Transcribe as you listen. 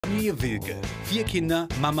Familie Wilke. 4 Kinder,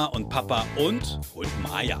 Mama und Papa und Hund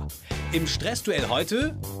Maja. Im Stressduell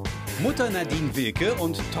heute Mutter Nadine Wilke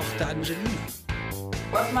und Tochter Angelina.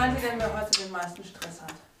 Was meint ihr denn, wer heute den meisten Stress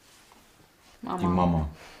hat? Mama. Die Mama.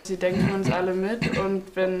 Sie denken uns alle mit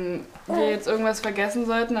und wenn wir jetzt irgendwas vergessen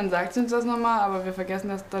sollten, dann sagt sie uns das nochmal, aber wir vergessen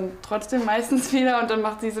das dann trotzdem meistens wieder und dann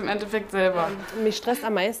macht sie es im Endeffekt selber. Mich stresst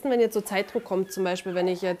am meisten, wenn jetzt so Zeitdruck kommt, zum Beispiel, wenn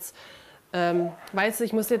ich jetzt weiß,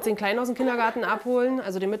 ich muss jetzt den Kleinen aus dem Kindergarten abholen,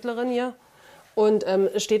 also den Mittleren hier, und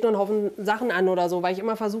es steht nur ein Haufen Sachen an oder so, weil ich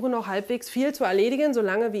immer versuche, noch halbwegs viel zu erledigen,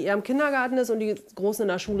 solange wie er im Kindergarten ist und die Großen in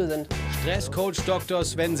der Schule sind. Stresscoach Dr.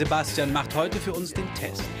 Sven Sebastian macht heute für uns den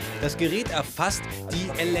Test. Das Gerät erfasst die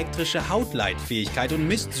elektrische Hautleitfähigkeit und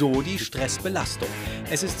misst so die Stressbelastung.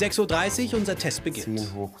 Es ist 6:30 Uhr, unser Test beginnt.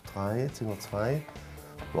 10 hoch 3, 10 hoch 2.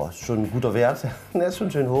 Boah, ist schon ein guter Wert. Der ist schon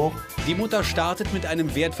schön hoch. Die Mutter startet mit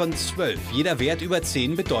einem Wert von 12. Jeder Wert über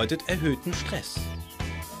 10 bedeutet erhöhten Stress.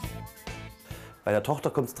 Bei der Tochter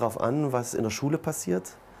kommt es darauf an, was in der Schule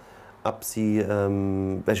passiert, ab sie,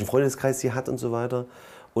 welchen Freundeskreis sie hat und so weiter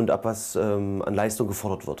und ab was an Leistung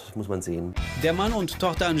gefordert wird, muss man sehen. Der Mann und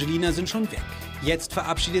Tochter Angelina sind schon weg. Jetzt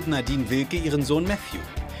verabschiedet Nadine Wilke ihren Sohn Matthew.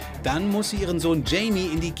 Dann muss sie ihren Sohn Jamie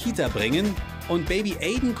in die Kita bringen und Baby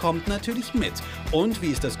Aiden kommt natürlich mit. Und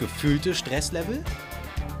wie ist das gefühlte Stresslevel?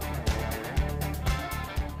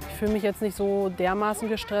 Ich fühle mich jetzt nicht so dermaßen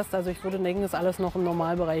gestresst, also ich würde denken, das ist alles noch im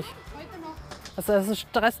Normalbereich. Also es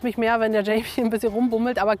stresst mich mehr, wenn der Jamie ein bisschen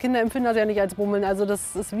rumbummelt, aber Kinder empfinden das ja nicht als Bummeln. Also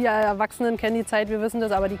das ist, wir Erwachsenen kennen die Zeit, wir wissen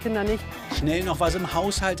das, aber die Kinder nicht. Schnell noch was im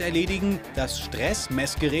Haushalt erledigen, das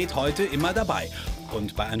Stressmessgerät heute immer dabei.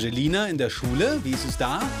 Und bei Angelina in der Schule, wie ist es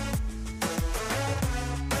da?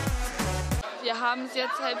 Wir haben es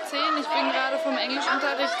jetzt 9:30, ich bin gerade vom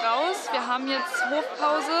Englischunterricht raus. Wir haben jetzt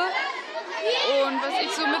Hofpause. Und was ich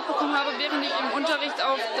so mitbekommen habe, während ich im Unterricht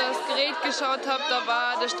auf das Gerät geschaut habe, da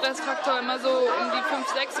war der Stressfaktor immer so um die 5,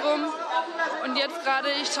 6 rum. Und jetzt gerade,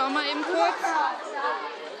 ich schaue mal eben kurz,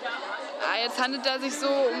 jetzt handelt er sich so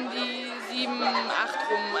um die 7, 8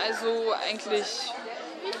 rum. Also eigentlich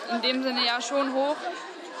in dem Sinne ja schon hoch.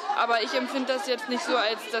 Aber ich empfinde das jetzt nicht so,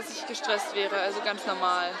 als dass ich gestresst wäre, also ganz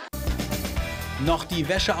normal. Noch die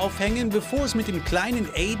Wäsche aufhängen, bevor es mit dem kleinen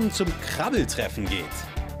Aiden zum Krabbeltreffen geht.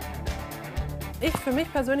 Ich für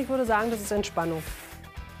mich persönlich würde sagen, das ist Entspannung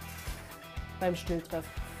beim Stilltreff.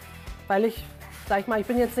 Weil ich, sag ich mal, ich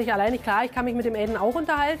bin jetzt nicht allein, klar, ich kann mich mit dem Aiden auch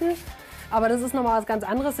unterhalten, aber das ist nochmal was ganz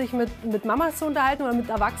anderes, sich mit Mamas zu unterhalten oder mit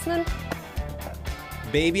Erwachsenen.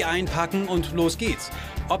 Baby einpacken und los geht's.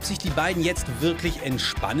 Ob sich die beiden jetzt wirklich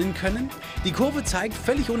entspannen können? Die Kurve zeigt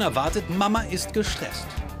völlig unerwartet, Mama ist gestresst.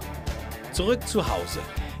 Zurück zu Hause.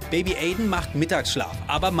 Baby Aiden macht Mittagsschlaf,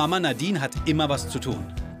 aber Mama Nadine hat immer was zu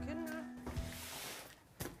tun.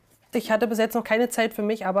 Ich hatte bis jetzt noch keine Zeit für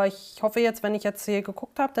mich, aber ich hoffe jetzt, wenn ich jetzt hier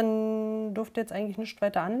geguckt habe, dann dürfte jetzt eigentlich nichts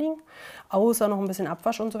weiter anliegen. Außer noch ein bisschen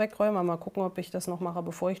Abwasch und so wegräumen. Mal gucken, ob ich das noch mache,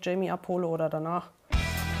 bevor ich Jamie abhole oder danach.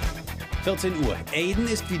 14 Uhr. Aiden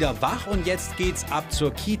ist wieder wach und jetzt geht's ab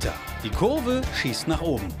zur Kita. Die Kurve schießt nach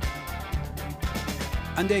oben.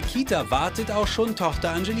 An der Kita wartet auch schon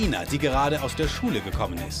Tochter Angelina, die gerade aus der Schule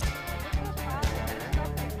gekommen ist.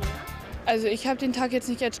 Also ich habe den Tag jetzt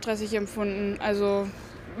nicht als stressig empfunden. Also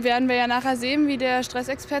werden wir ja nachher sehen, wie der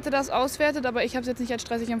Stressexperte das auswertet, aber ich habe es jetzt nicht als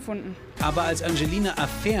stressig empfunden. Aber als Angelina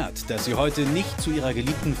erfährt, dass sie heute nicht zu ihrer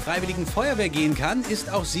geliebten Freiwilligen Feuerwehr gehen kann,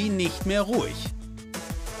 ist auch sie nicht mehr ruhig.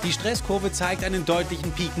 Die Stresskurve zeigt einen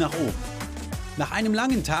deutlichen Peak nach oben. Nach einem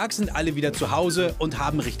langen Tag sind alle wieder zu Hause und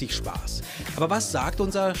haben richtig Spaß. Aber was sagt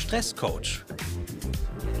unser Stresscoach?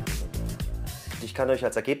 Ich kann euch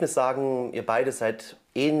als Ergebnis sagen, ihr beide seid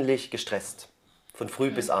ähnlich gestresst, von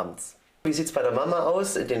früh bis abends. Wie sieht es bei der Mama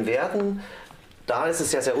aus in den Werten? Da ist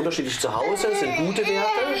es ja sehr unterschiedlich zu Hause, es sind gute Werte.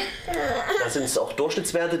 Da sind es auch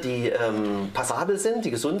Durchschnittswerte, die passabel sind,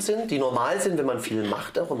 die gesund sind, die normal sind, wenn man viel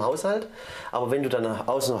macht, auch im Haushalt. Aber wenn du dann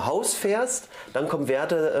aus dem Haus fährst, dann kommen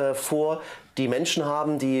Werte vor, die Menschen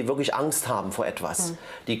haben, die wirklich Angst haben vor etwas.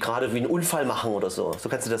 Die gerade wie einen Unfall machen oder so. So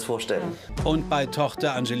kannst du dir das vorstellen. Und bei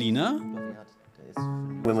Tochter Angelina?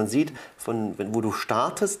 Wenn man sieht, wo du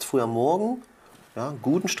startest, früh am Morgen, ja,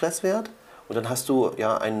 guten Stresswert. Und dann hast du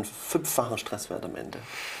ja einen 5-fachen Stresswert am Ende.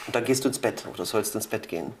 Und dann gehst du ins Bett oder sollst ins Bett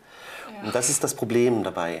gehen. Ja. Und das ist das Problem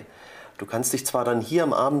dabei. Du kannst dich zwar dann hier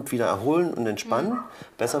am Abend wieder erholen und entspannen,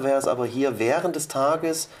 besser wäre es aber hier während des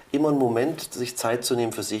Tages immer einen Moment, sich Zeit zu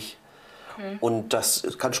nehmen für sich. Und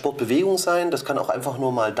das kann Sportbewegung sein, das kann auch einfach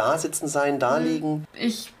nur mal da sitzen sein, da liegen.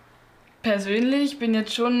 Ich persönlich bin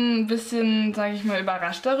jetzt schon ein bisschen, sage ich mal,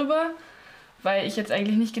 überrascht darüber, weil ich jetzt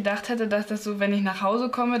eigentlich nicht gedacht hätte, dass das so, wenn ich nach Hause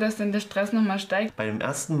komme, dass dann der Stress nochmal steigt. Bei dem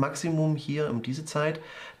ersten Maximum hier um diese Zeit,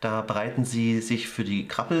 da bereiten Sie sich für die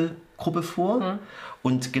Krabbelgruppe vor.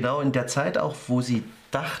 Und genau in der Zeit auch, wo Sie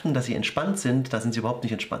dachten, dass Sie entspannt sind, da sind Sie überhaupt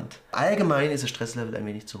nicht entspannt. Allgemein ist das Stresslevel ein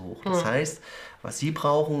wenig zu hoch. Das heißt, was Sie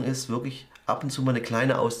brauchen, ist wirklich ab und zu mal eine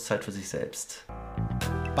kleine Auszeit für sich selbst.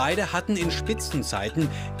 Beide hatten in Spitzenzeiten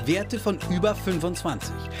Werte von über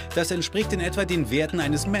 25. Das entspricht in etwa den Werten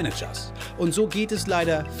eines Managers. Und so geht es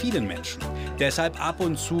leider vielen Menschen. Deshalb ab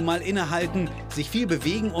und zu mal innehalten, sich viel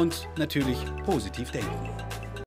bewegen und natürlich positiv denken.